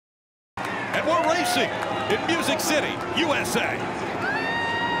And we're racing in Music City, USA.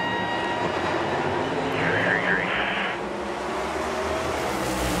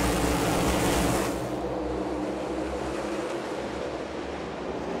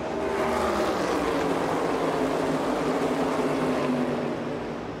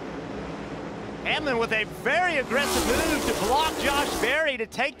 Hamlin with a very aggressive move to block Josh Berry to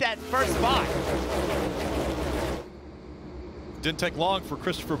take that first spot. Didn't take long for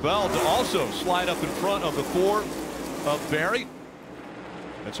Christopher Bell to also slide up in front of the 4 of Berry.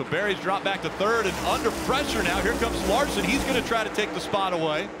 And so Berry's dropped back to 3rd and under pressure now. Here comes Larson. He's going to try to take the spot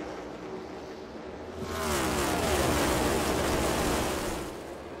away.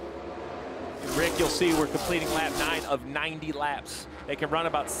 Rick, you'll see we're completing lap 9 of 90 laps. They can run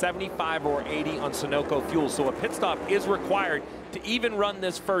about 75 or 80 on Sunoco fuel, so a pit stop is required to even run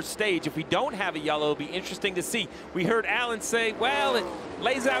this first stage. If we don't have a yellow, it'll be interesting to see. We heard Alan say, well, it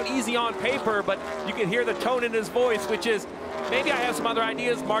lays out easy on paper, but you can hear the tone in his voice, which is, maybe I have some other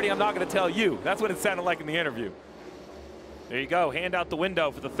ideas. Marty, I'm not going to tell you. That's what it sounded like in the interview. There you go, hand out the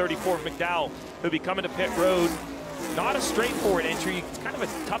window for the 34 McDowell, who'll be coming to pit road. Not a straightforward entry. It's kind of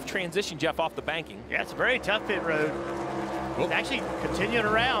a tough transition, Jeff, off the banking. Yeah, it's a very tough pit road. It's actually continuing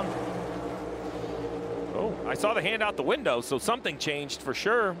around. Oh, I saw the hand out the window, so something changed for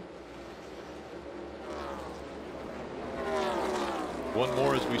sure. One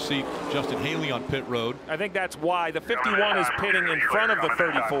more as we see Justin Haley on pit road. I think that's why the 51 is pitting in front of the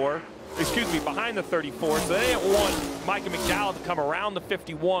 34. Excuse me, behind the 34. So they didn't want Micah McDowell to come around the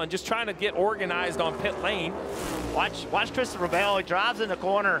 51, just trying to get organized on pit lane. Watch Christopher Bell. He drives in the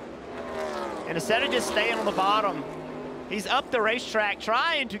corner, and instead of just staying on the bottom, he's up the racetrack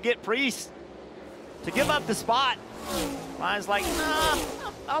trying to get Priest to give up the spot. Ryan's like, nah,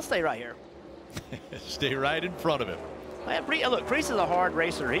 I'll stay right here. Stay right in front of him. Man, look, Priest is a hard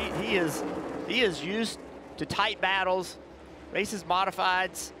racer. He is used to tight battles, races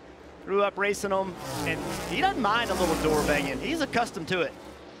modifieds, grew up racing them, and he doesn't mind a little door banging. He's accustomed to it.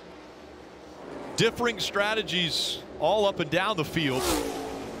 Differing strategies all up and down the field.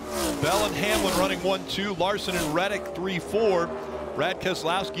 Bell and Hamlin running 1-2. Larson and Reddick 3-4. Brad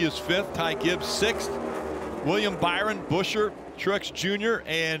Keselowski is 5th. Ty Gibbs 6th. William Byron, Buescher, Truex Jr.,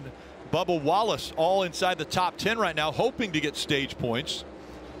 and Bubba Wallace all inside the top 10 right now, hoping to get stage points.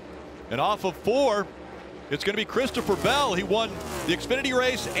 And off of 4, it's going to be Christopher Bell. He won the Xfinity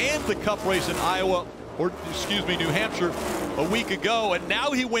race and the Cup race in Iowa, or excuse me, New Hampshire a week ago. And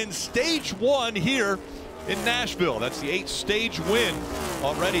now he wins stage 1 here in Nashville. That's the 8th stage win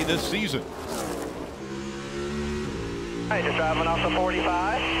already this season. Hey, just driving off the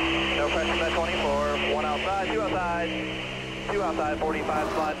 45. No pressure at 24. 1 outside, 2 outside. 2 outside,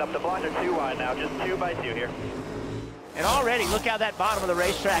 45 sliding up the block. They're 2 wide now, just 2 by 2 here. And already, look how that bottom of the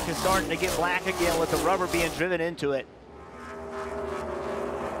racetrack is starting to get black again with the rubber being driven into it.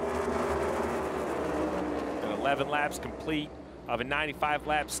 And 11 laps complete of a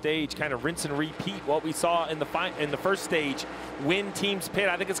 95-lap stage, kind of rinse and repeat what we saw in the first stage. When teams pit,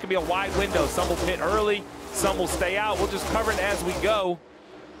 I think it's going to be a wide window. Some will pit early, some will stay out. We'll just cover it as we go.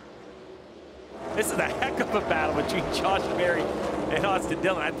 This is a heck of a battle between Josh Berry and Austin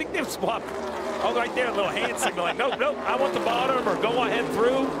Dillon. I think they've swapped. Oh, right there, a little hand signal like, nope, nope, I want the bottom, or go ahead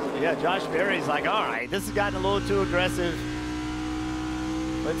through. Yeah, Josh Berry's like, all right, this has gotten a little too aggressive.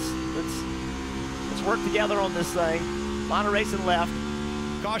 Let's work together on this thing. A lot of racing left.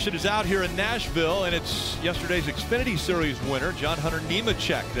 Caution is out here in Nashville, and it's yesterday's Xfinity Series winner, John Hunter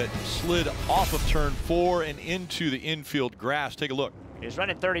Nemechek, that slid off of turn 4 and into the infield grass. Take a look. He's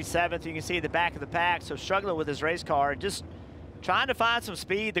running 37th. You can see the back of the pack, so struggling with his race car. Just trying to find some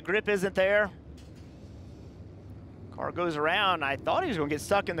speed. The grip isn't there. Car goes around. I thought he was going to get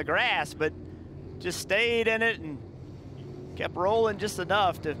stuck in the grass, but just stayed in it and kept rolling just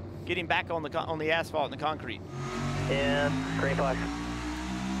enough to get him back on the asphalt and the concrete. And green flag.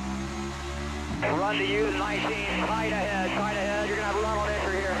 Run to you, 19, tight ahead. You're going to have a run on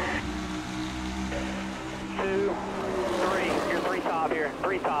entry here. 2, 3, you're 3 top here.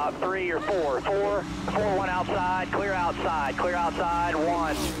 3 top, 3 or 4. 4, 1 outside, clear outside,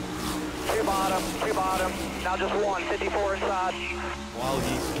 1. 2 bottom, now just 1, 54 inside. While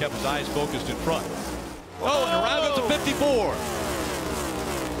he's kept his eyes focused in front. Oh, and around goes the 54.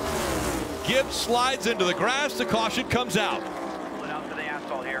 Gibbs slides into the grass, the caution comes out. Rolling out to the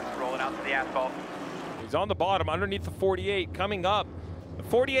asphalt here, rolling out to the asphalt. He's on the bottom, underneath the 48, coming up. The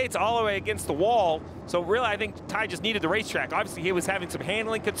 48's all the way against the wall, so really I think Ty just needed the racetrack. Obviously he was having some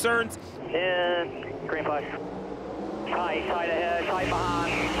handling concerns. And green flag. Tight ahead, tight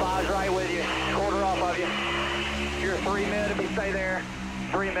behind, slides right with you, quarter off of you. You're 3 mid if you stay there,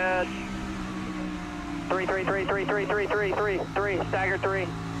 3 mid. 3, 3, 3, 3, 3, 3, 3, 3, 3, stagger 3.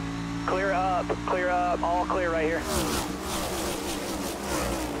 Clear up, all clear right here.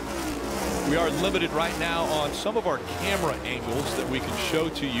 We are limited right now on some of our camera angles that we can show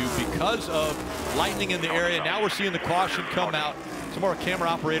to you because of lightning in the area. Now we're seeing the caution come out. Some of our camera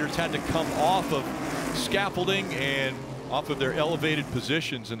operators had to come off of scaffolding and off of their elevated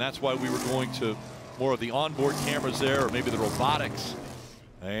positions, and that's why we were going to more of the onboard cameras there, or maybe the robotics.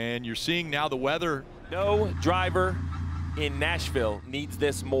 And you're seeing now the weather. No driver in Nashville needs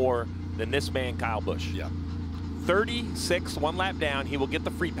this more than this man, Kyle Busch. Yeah. 36, 1 lap down, he will get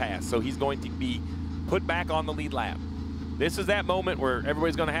the free pass, so he's going to be put back on the lead lap. This is that moment where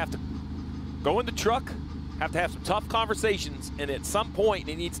everybody's going to have to go in the truck, have to have some tough conversations, and at some point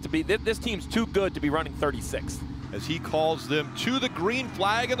it needs to be, this team's too good to be running 36th. As he calls them to the green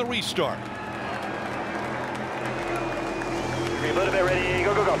flag and the restart. Green, a little bit ready,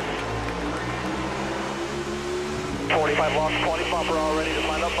 go, go, go. 45 long, 20 bumper already, just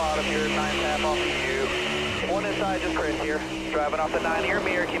line up bottom here, 9.5 off of you. One inside, just Chris here. Driving off the 9 of your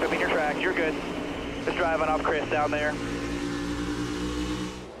mirror, keep him in your tracks, you're good. Just driving off Chris down there.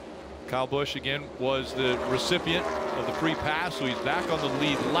 Kyle Busch again was the recipient of the free pass, so he's back on the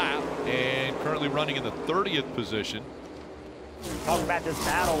lead lap and currently running in the 30th position. Talk about this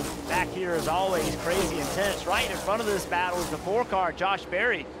battle back here is always crazy intense. Right in front of this battle is the 4-car, Josh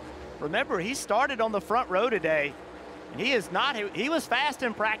Berry. Remember, he started on the front row today. And he is not, he was fast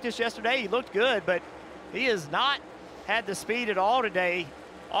in practice yesterday. He looked good, but he has not had the speed at all today,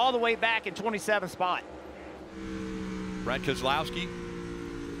 all the way back in 27th spot. Brad Keselowski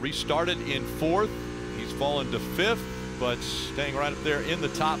restarted in 4th. He's fallen to 5th, but staying right up there in the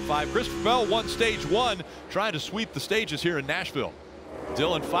top 5. Christopher Bell won stage 1, trying to sweep the stages here in Nashville.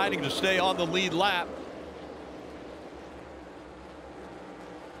 Dillon fighting to stay on the lead lap.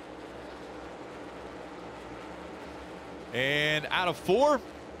 And out of 4,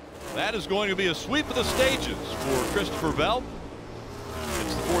 that is going to be a sweep of the stages for Christopher Bell.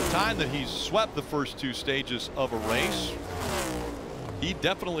 It's the 4th time that he's swept the first 2 stages of a race. He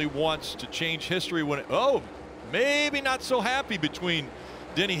definitely wants to change history when maybe not so happy between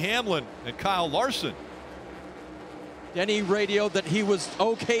Denny Hamlin and Kyle Larson. Denny radioed that he was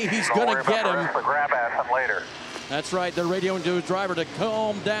okay, he's gonna get him. Grab at him later. That's right, they're radioing to his driver to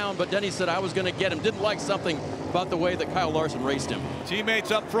calm down, but Denny said I was gonna get him. Didn't like something about the way that Kyle Larson raced him.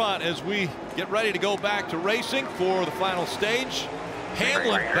 Teammates up front as we get ready to go back to racing for the final stage.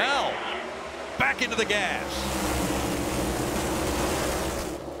 Hamlin, Bell, back into the gas.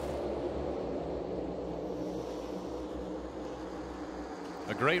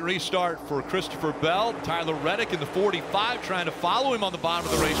 A great restart for Christopher Bell. Tyler Reddick in the 45 trying to follow him on the bottom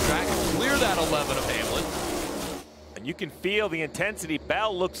of the racetrack and clear that 11 of Hamlin. And you can feel the intensity.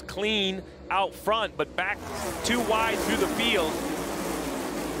 Bell looks clean out front, but back too wide through the field.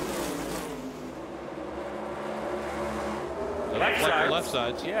 Left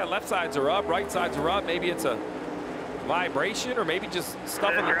sides. Yeah, left sides are up, right sides are up. Maybe it's a vibration or maybe just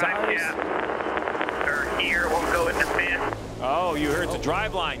stuff in the tires. Yeah. Here, we'll go into 5th. Oh, you heard the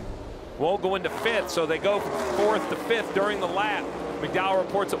drive line. Won't go into 5th, so they go from 4th to 5th during the lap. McDowell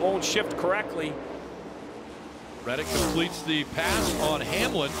reports it won't shift correctly. Reddick completes the pass on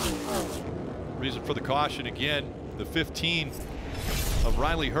Hamlin. Reason for the caution again, the 15 of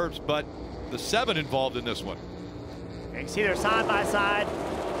Riley Herbst, but the 7 involved in this one. You see they're side by side,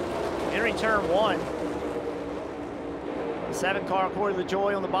 entering turn 1. The 7-car Corey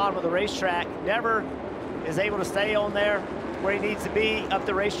LaJoie on the bottom of the racetrack never is able to stay on there where he needs to be up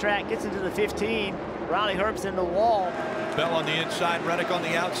the racetrack, gets into the 15. Riley Herbst in the wall. Bell on the inside, Reddick on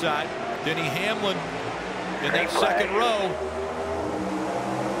the outside. Denny Hamlin in that second row.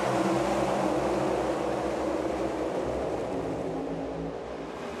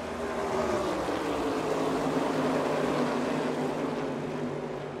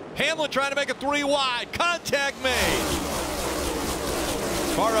 Hamlin trying to make a 3 wide. Contact made.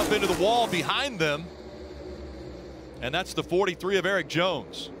 Car up into the wall behind them. And that's the 43 of Eric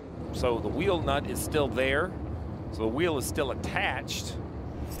Jones. So the wheel nut is still there. So the wheel is still attached.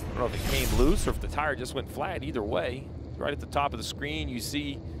 I don't know if it came loose or if the tire just went flat. Either way, right at the top of the screen, you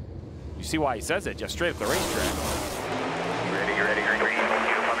see why he says it, just straight up the racetrack. Ready.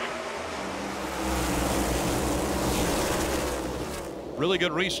 Really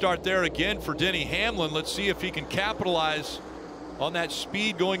good restart there again for Denny Hamlin. Let's see if he can capitalize on that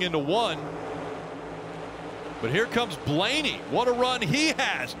speed going into 1. But here comes Blaney. What a run he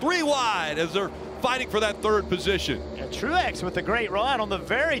has. 3 wide as they're fighting for that 3rd position. And Truex with a great run on the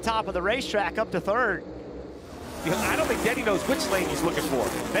very top of the racetrack up to 3rd. because I don't think Denny knows which lane he's looking for.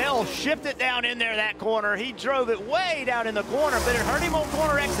 Bell shipped it down in there, that corner. He drove it way down in the corner, but it hurt him on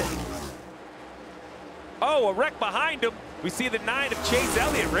corner exit. Oh, a wreck behind him. We see the 9 of Chase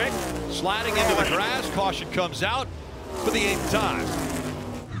Elliott, Rick. Sliding into the grass, caution comes out for the 8th time.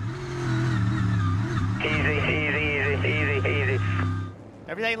 Easy.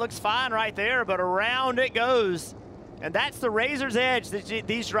 Everything looks fine right there, but around it goes. And that's the razor's edge that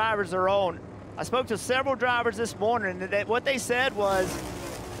these drivers are on. I spoke to several drivers this morning, and what they said was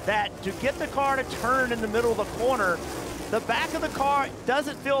that to get the car to turn in the middle of the corner, the back of the car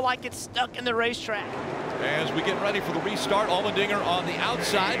doesn't feel like it's stuck in the racetrack. As we get ready for the restart, Allmendinger on the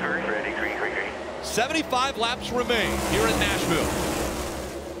outside. Ready. 75 laps remain here in Nashville.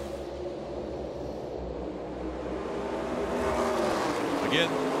 Again,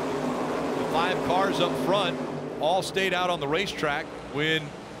 the 5 cars up front all stayed out on the racetrack when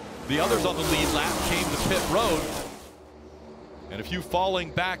the others on the lead lap came to pit road. And a few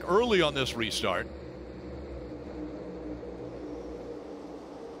falling back early on this restart.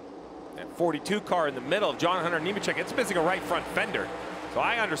 That 42 car in the middle of John Hunter Nemechek, it's missing a right front fender. So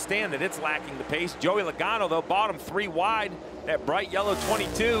I understand that it's lacking the pace. Joey Logano, though, bottom 3 wide. That bright yellow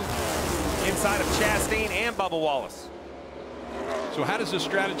 22 inside of Chastain and Bubba Wallace. So how does this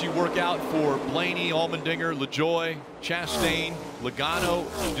strategy work out for Blaney, Allmendinger, LaJoie, Chastain, Logano?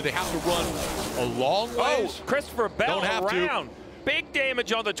 Do they have to run a long ways? Oh, Christopher Bell Don't have around. Big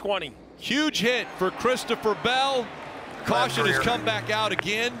damage on the 20. Huge hit for Christopher Bell. Caution has come back out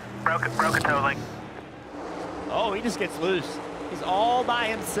again. Broken toe link. Oh, he just gets loose. He's all by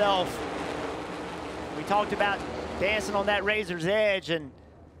himself. We talked about dancing on that razor's edge and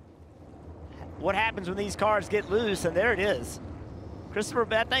what happens when these cars get loose, and there it is. Christopher,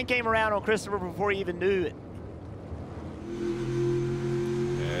 that thing came around on Christopher before he even knew it.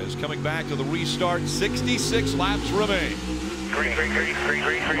 As coming back to the restart, 66 laps remain. Green.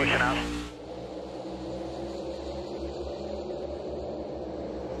 Pushing out.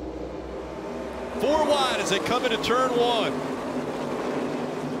 Four wide as they come into turn 1.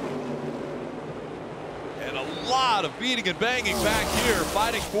 And a lot of beating and banging back here,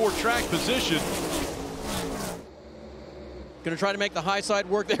 fighting for track position. Going to try to make the high side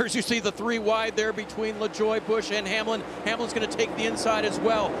work there as you see the 3 wide there between LaJoie, Busch, and Hamlin. Hamlin's going to take the inside as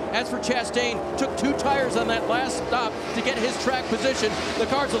well. As for Chastain, took 2 tires on that last stop to get his track position. The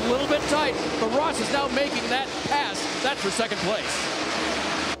car's a little bit tight, but Ross is now making that pass. That's for 2nd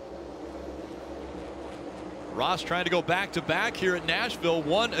place. Ross trying to go back-to-back here at Nashville,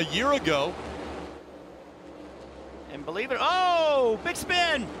 won a year ago. And believe it, oh, big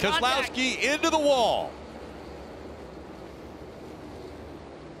spin. Keselowski into the wall.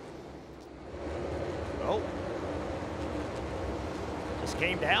 Oh. Just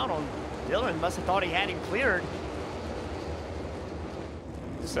came down on Dillon. Must have thought he had him cleared.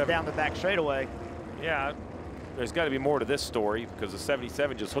 Down the back straightaway. Yeah, there's got to be more to this story because the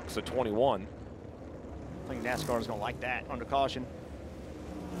 77 just hooks the 21. I think NASCAR is going to like that under caution.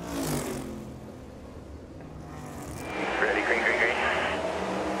 Ready, green.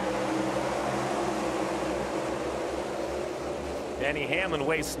 Denny Hamlin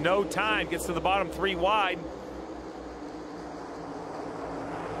wastes no time, gets to the bottom 3 wide.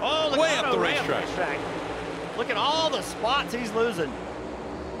 Oh, way up the racetrack. Look at all the spots he's losing.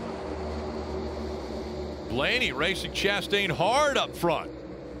 Blaney racing Chastain hard up front.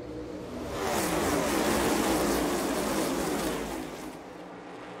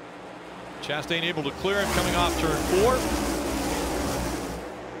 Chastain able to clear him coming off turn 4.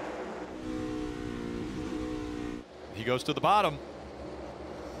 He goes to the bottom.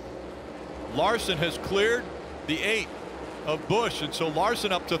 Larson has cleared the 8 of Busch, and so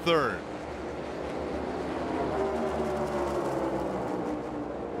Larson up to 3rd.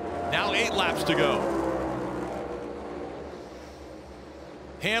 Now 8 laps to go.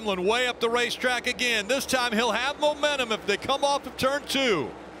 Hamlin way up the racetrack again. This time he'll have momentum if they come off of turn 2.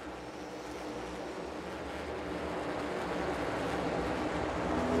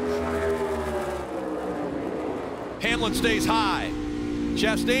 Hamlin stays high.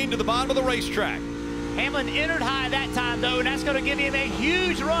 Chastain to the bottom of the racetrack. Hamlin entered high that time, though, and that's going to give him a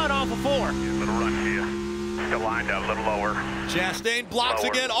huge run off of 4. Little run here. Still lined up a little lower. Chastain blocks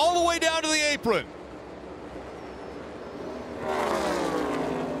again all the way down to the apron.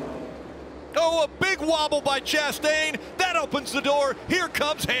 Oh, a big wobble by Chastain. That opens the door. Here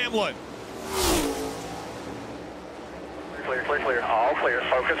comes Hamlin. Clear. All clear.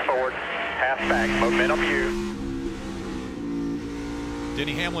 Focus forward. Half back. Momentum you.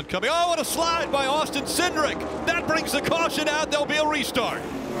 Denny Hamlin coming. Oh, and a slide by Austin Cindric. That brings the caution out. There'll be a restart.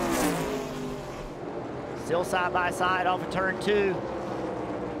 Still side by side off of turn 2.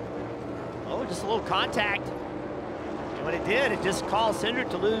 Oh, just a little contact. And when it did, it just caused Cindric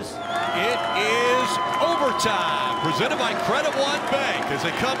to lose. It is overtime, presented by Credit One Bank as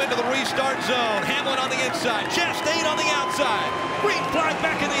they come into the restart zone. Hamlin on the inside, Chastain on the outside. Green flag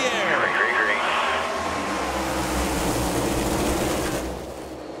back in the air. Green.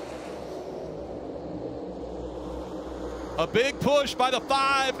 A big push by the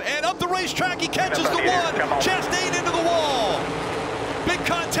 5, and up the racetrack, he catches the 1. Chastain into the wall. Big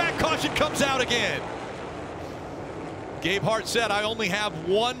contact, caution comes out again. Gabe Hart said, I only have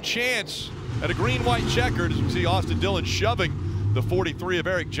one chance at a green-white checkered. As you can see, Austin Dillon shoving the 43 of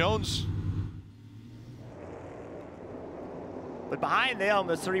Eric Jones. But behind them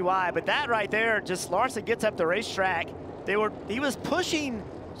is 3 wide. But that right there, just Larson gets up the racetrack. He was pushing,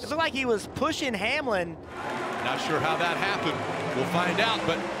 it looked like he was pushing Hamlin. Not sure how that happened. We'll find out,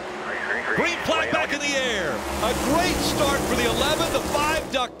 but green flag back in the air. A great start for the 11. The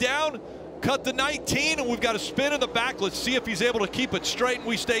 5 ducked down, cut the 19, and we've got a spin in the back. Let's see if he's able to keep it straight and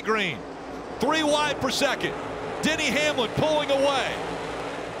we stay green. 3 wide per second. Denny Hamlin pulling away.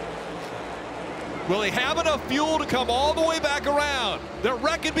 Will he have enough fuel to come all the way back around? They're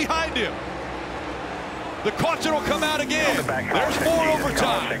wrecking behind him. The caution will come out again. There's more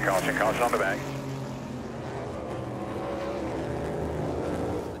overtime. Caution on the back.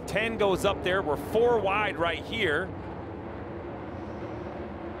 10 goes up there. We're 4 wide right here.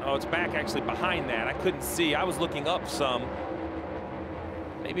 Oh, it's back actually behind that. I couldn't see. I was looking up some.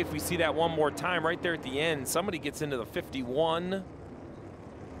 Maybe if we see that one more time right there at the end, somebody gets into the 51.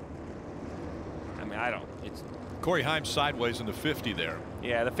 I mean, I don't. It's Corey Himes sideways in the 50 there.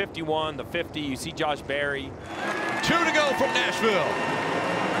 Yeah, the 51, the 50. You see Josh Berry. 2 to go from Nashville.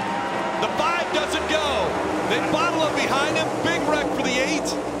 The 5 doesn't go. They bottle up behind him. Big wreck for the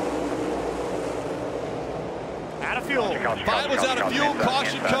 8. Out of fuel. 5 was out of fuel.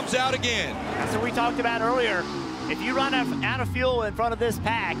 Caution comes out again. That's what we talked about earlier. If you run out of fuel in front of this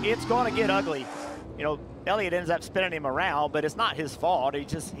pack, it's going to get ugly. You know, Elliott ends up spinning him around, but it's not his fault.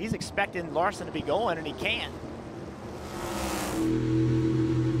 He's expecting Larson to be going, and he can't.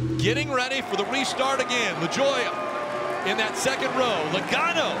 Getting ready for the restart again. LaJoie in that second row.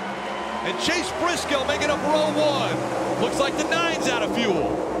 Logano and Chase Briscoe making up row 1. Looks like the 9's out of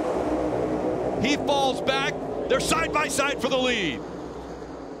fuel. He falls back. They're side by side for the lead.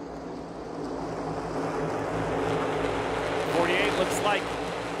 48 looks like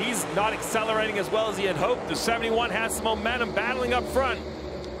he's not accelerating as well as he had hoped. The 71 has some momentum battling up front.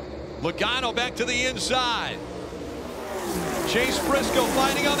 Logano back to the inside. Chase Briscoe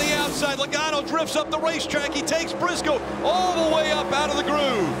fighting on the outside. Logano drifts up the racetrack. He takes Briscoe all the way up out of the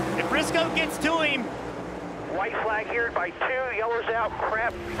groove. If Briscoe gets to him. White flag here by 2, yellow's out,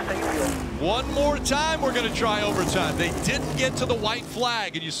 crap, stay fuel. One more time, we're going to try overtime. They didn't get to the white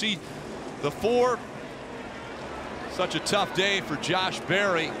flag, and you see the 4. Such a tough day for Josh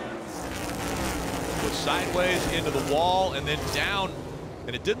Berry. Was sideways into the wall and then down,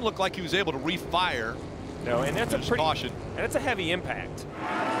 and it didn't look like he was able to refire. No, and that's a pretty caution. And it's a heavy impact.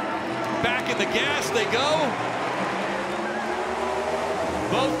 Back in the gas they go.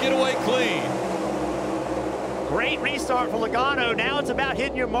 Both get away clean. Great restart for Logano. Now it's about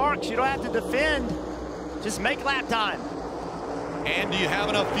hitting your marks. You don't have to defend. Just make lap time. And do you have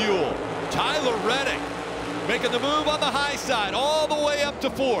enough fuel? Tyler Reddick making the move on the high side all the way up to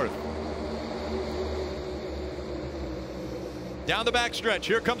 4th. Down the backstretch.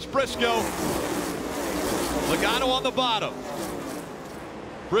 Here comes Briscoe. Logano on the bottom.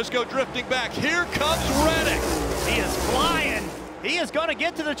 Briscoe drifting back. Here comes Reddick. He is flying. He is going to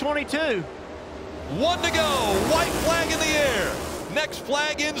get to the 22. 1 to go. White flag in the air. Next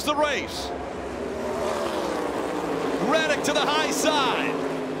flag ends the race. Reddick to the high side.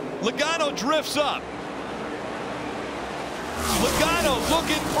 Logano drifts up. Logano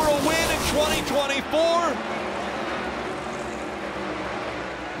looking for a win in 2024.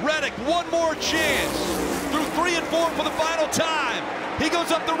 Reddick, one more chance. Through 3 and 4 for the final time. He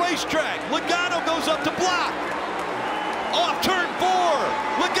goes up the racetrack. Logano goes up to block. Off turn 4.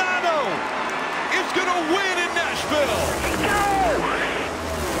 Logano is going to win in Nashville.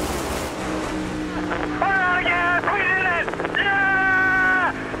 Oh, yes, we did it!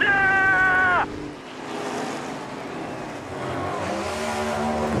 Yeah! Yeah!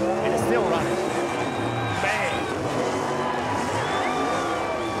 And it's still running. Bang.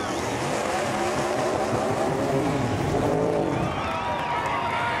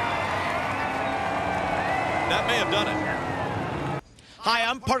 That may have done it. Hi,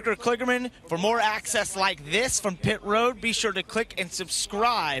 I'm Parker Kligerman. For more access like this from Pit Road, be sure to click and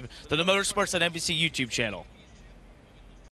subscribe to the Motorsports on NBC YouTube channel.